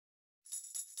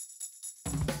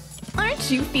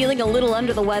Aren't you feeling a little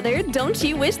under the weather? Don't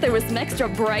you wish there was some extra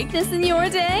brightness in your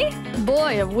day?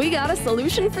 Boy, have we got a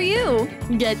solution for you.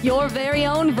 Get your very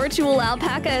own virtual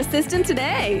alpaca assistant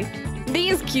today.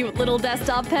 These cute little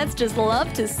desktop pets just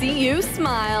love to see you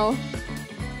smile.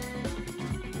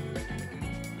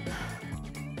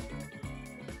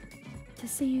 To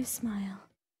see you smile.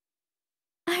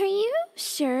 Are you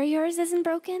sure yours isn't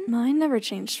broken? Mine never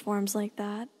changed forms like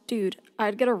that. Dude,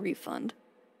 I'd get a refund.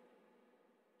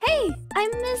 Hey, I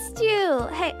missed you!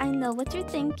 Hey, I know what you're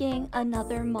thinking.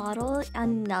 Another model,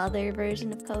 another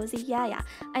version of Kozii. Yeah,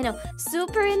 I know.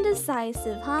 Super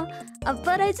indecisive, huh?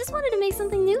 But I just wanted to make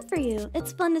something new for you.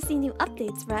 It's fun to see new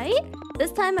updates, right?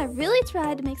 This time I really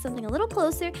tried to make something a little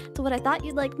closer to what I thought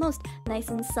you'd like most. Nice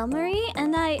and summery,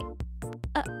 and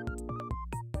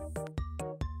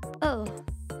oh.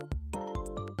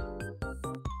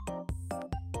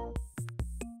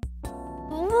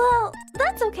 Well,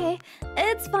 that's okay.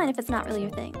 It's fine if it's not really your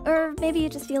thing. Or maybe you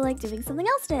just feel like doing something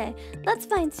else today. That's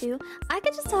fine too. I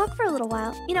could just talk for a little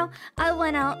while. You know, I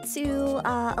went out to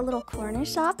a little corner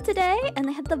shop today and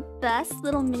they had the best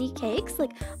little mini cakes.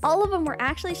 Like, all of them were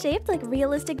actually shaped like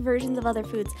realistic versions of other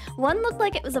foods. One looked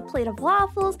like it was a plate of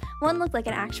waffles, one looked like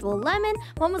an actual lemon,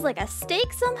 one was like a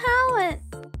steak somehow,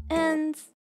 and...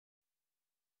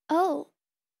 Oh.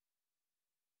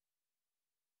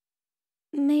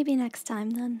 Maybe next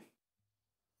time, then.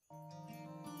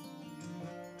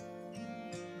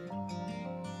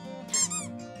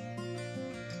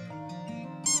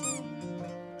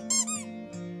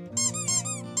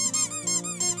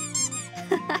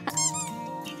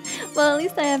 Well, at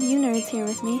least I have you nerds here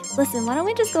with me. Listen, why don't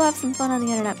we just go have some fun on the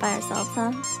internet by ourselves,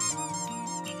 huh?